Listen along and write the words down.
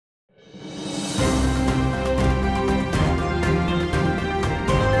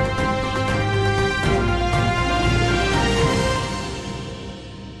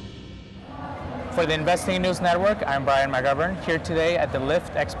For the Investing News Network, I'm Brian McGovern, here today at the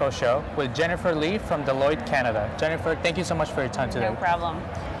Lift Expo show with Jennifer Lee from Deloitte, Canada. Jennifer, thank you so much for your time today. No problem.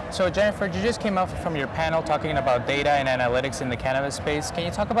 So Jennifer, you just came up from your panel talking about data and analytics in the cannabis space. Can you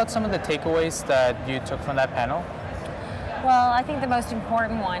talk about some of the takeaways that you took from that panel? Well, I think the most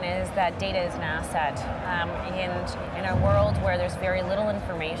important one is that data is an asset. In a world where there's very little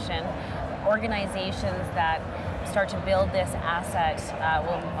information, organizations that start to build this asset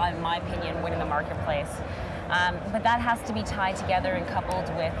will, in my opinion, win in the marketplace. But that has to be tied together and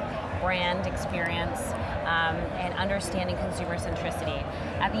coupled with brand experience and understanding consumer centricity.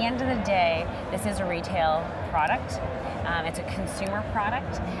 At the end of the day, this is a retail product. It's a consumer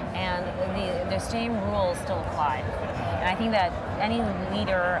product, and the same rules still apply. And I think that any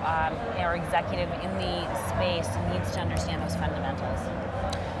leader or executive in the space needs to understand those fundamentals.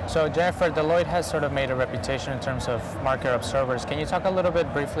 So Jennifer, Deloitte has sort of made a reputation in terms of market observers. Can you talk a little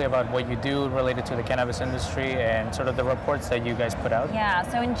bit briefly about what you do related to the cannabis industry and sort of the reports that you guys put out? Yeah,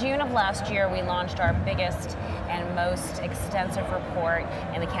 so in June of last year, we launched our biggest and most extensive report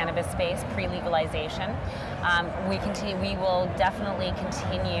in the cannabis space, pre-legalization. We will definitely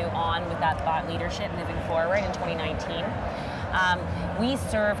continue on with that thought leadership moving forward in 2019. We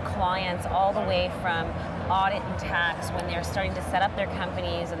serve clients all the way from audit and tax when they're starting to set up their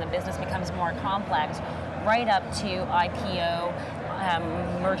companies and the business becomes more complex, right up to IPO,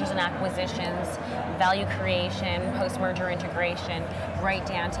 mergers and acquisitions, value creation, post-merger integration, right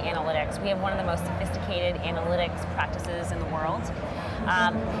down to analytics. We have one of the most sophisticated analytics practices in the world.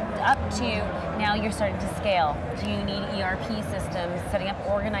 Up to now you're starting to scale. Do you need ERP systems, setting up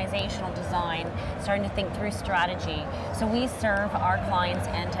organizational design, starting to think through strategy. So we serve our clients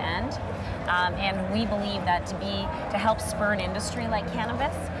end to end. And we believe that to help spur an industry like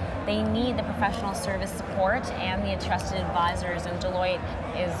cannabis, they need the professional service support and the trusted advisors, and Deloitte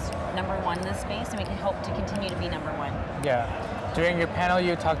is #1 in this space, and we can hope to continue to be #1. Yeah. During your panel,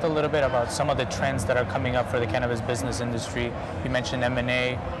 you talked a little bit about some of the trends that are coming up for the cannabis business industry. You mentioned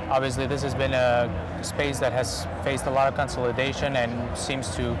M&A. Obviously, this has been a space that has faced a lot of consolidation and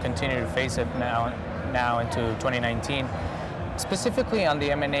seems to continue to face it now into 2019. Specifically on the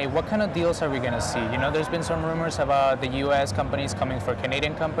M&A, what kind of deals are we going to see? You know, there's been some rumors about the U.S. companies coming for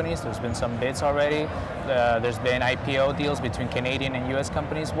Canadian companies. There's been some bids already. There's been IPO deals between Canadian and U.S.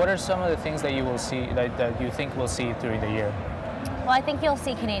 companies. What are some of the things that you will see, that you think we'll see during the year? Well, I think you'll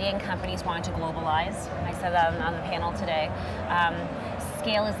see Canadian companies wanting to globalize. I said that on the panel today.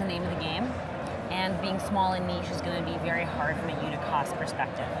 Scale is the name of the game, and being small and niche is going to be very hard from a unit cost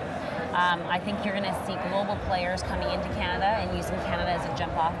perspective. I think you're going to see global players coming into Canada and using Canada as a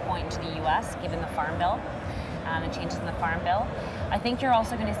jump-off point to the U.S., given the Farm Bill and changes in the Farm Bill. I think you're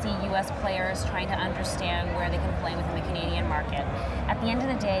also going to see U.S. players trying to understand where they can play within the Canadian market. At the end of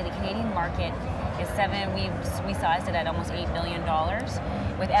the day, the Canadian market is we sized it at almost $8 billion.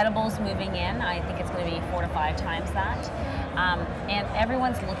 With edibles moving in, I think it's going to be 4 to 5 times that. And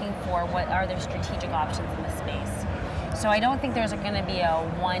everyone's looking for what are their strategic options in the space. So I don't think there's going to be a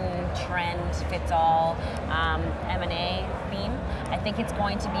one-trend-fits-all M&A theme. I think it's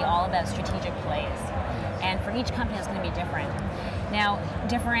going to be all about strategic plays. And for each company, it's going to be different. Now,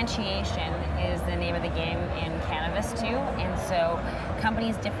 differentiation is the name of the game in cannabis too, and so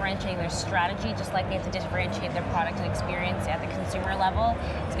companies differentiating their strategy, just like they have to differentiate their product and experience at the consumer level,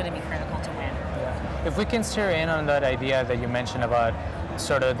 is going to be critical to win. Yeah. If we can steer in on that idea that you mentioned about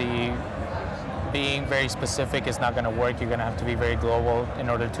sort of the being very specific is not going to work, you're going to have to be very global in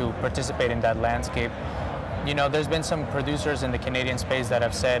order to participate in that landscape. You know, there's been some producers in the Canadian space that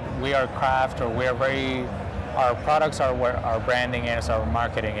have said we are craft, or our products are where our branding is, our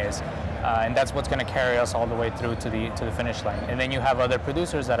marketing is, and that's what's going to carry us all the way through to the finish line. And then you have other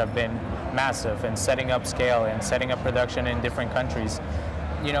producers that have been massive and setting up scale and setting up production in different countries.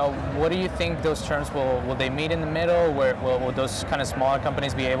 You know, what do you think those terms will they meet in the middle? Will those kind of smaller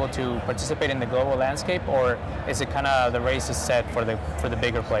companies be able to participate in the global landscape, or is it kind of the race is set for the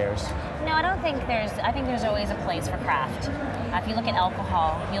bigger players? No, I don't think I think there's always a place for craft. If you look at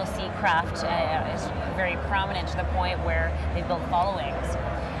alcohol, you'll see craft is very prominent to the point where they've built followings.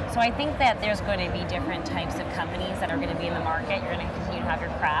 So I think that there's going to be different types of companies that are going to be in the market. You're going to continue to have your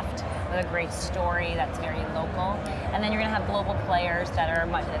craft with a great story that's very local, and then you're going to have global players that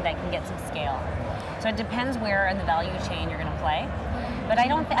can get some scale. So it depends where in the value chain you're going to play. But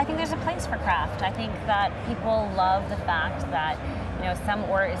I think there's a place for craft. I think that people love the fact that some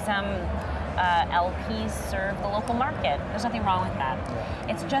LPs serve the local market. There's nothing wrong with that.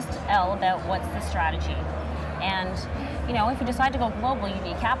 It's just about what's the strategy. And if you decide to go global, you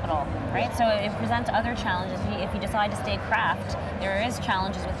need capital, right? So it presents other challenges. If you decide to stay craft, there is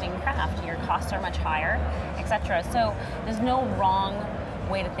challenges with being craft. Your costs are much higher, etc. So there's no wrong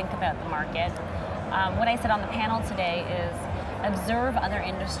way to think about the market. What I said on the panel today is observe other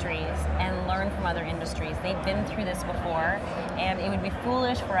industries and learn from other industries. They've been through this before, and it would be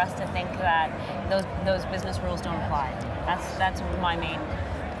foolish for us to think that those business rules don't apply. That's my main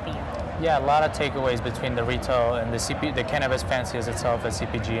theme. Yeah, a lot of takeaways between the retail and the cannabis fancy as itself as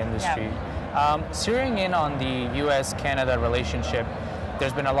CPG industry. Yeah. Zeroing in on the U.S.-Canada relationship,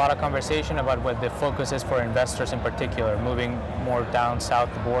 there's been a lot of conversation about what the focus is for investors in particular, moving more down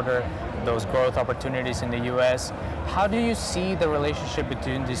south the border, those growth opportunities in the U.S. How do you see the relationship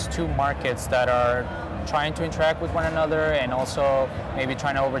between these two markets that are trying to interact with one another and also maybe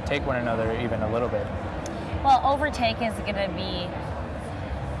trying to overtake one another even a little bit? Well, overtake is going to be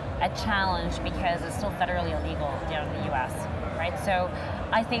a challenge because it's still federally illegal down in the U.S., right? So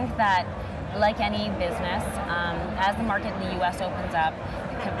I think that, like any business, as the market in the U.S. opens up,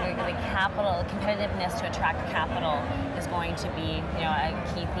 the capital, competitiveness to attract capital is going to be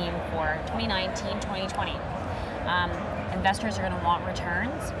a key theme for 2019, 2020. Investors are going to want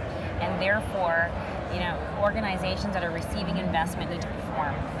returns, and therefore, organizations that are receiving investment need to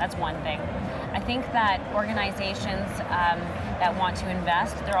perform. That's one thing. I think that organizations that want to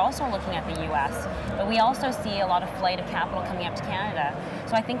invest, they're also looking at the U.S., but we also see a lot of flight of capital coming up to Canada.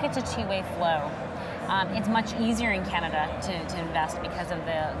 So I think it's a two-way flow. It's much easier in Canada to invest because of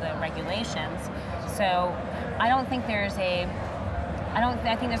the regulations. So I don't think there's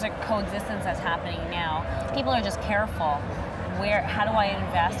I think there's a coexistence that's happening now. People are just careful. How do I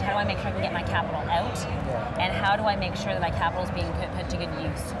invest? How do I make sure I can get my capital out? Yeah. And how do I make sure that my capital is being put to good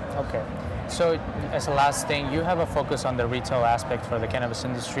use? Okay. So as a last thing, you have a focus on the retail aspect for the cannabis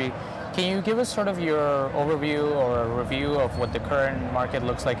industry. Can you give us sort of your overview or a review of what the current market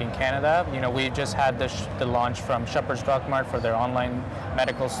looks like in Canada? We just had the launch from Shoppers Drug Mart for their online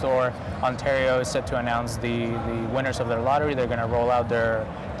medical store. Ontario is set to announce the winners of their lottery. They're going to roll out their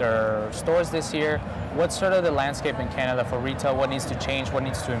stores this year. What's sort of the landscape in Canada for retail? What needs to change? What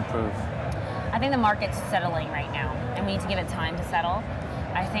needs to improve? I think the market's settling right now, and we need to give it time to settle.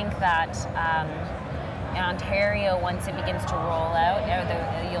 I think that in Ontario, once it begins to roll out,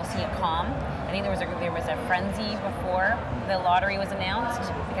 you'll see it calm. I think there was a frenzy before the lottery was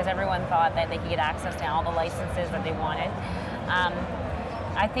announced because everyone thought that they could get access to all the licenses that they wanted.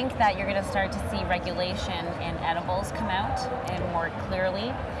 I think that you're going to start to see regulation in edibles come out and more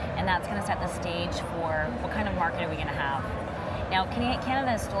clearly, and that's going to set the stage for what kind of market are we going to have. Now,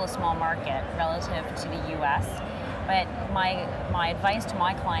 Canada is still a small market relative to the U.S., but my advice to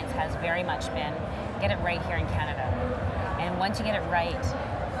my clients has very much been, get it right here in Canada. And once you get it right,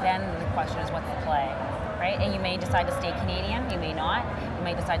 then the question is what's the play, right? And you may decide to stay Canadian, you may not. You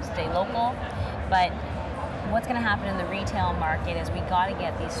may decide to stay local, but what's going to happen in the retail market is we got to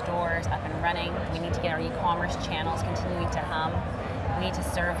get these stores up and running. We need to get our e-commerce channels continuing to hum. We need to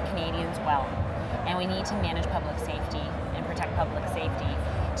serve Canadians well, and we need to manage public safety and protect public safety.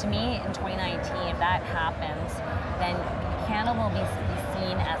 To me, in 2019, if that happens, then Canada will be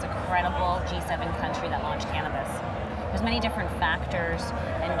seen as a credible G7 country that launched cannabis. There's many different factors,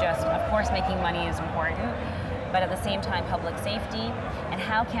 and just, of course, making money is important, but at the same time, public safety and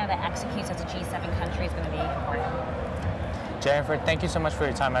how Canada executes as a G7 country is going to be important. Jennifer, thank you so much for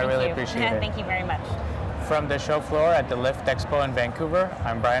your time. I really appreciate it. Thank you very much. From the show floor at the Lift Expo in Vancouver,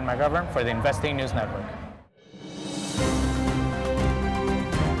 I'm Brian McGovern for the Investing News Network.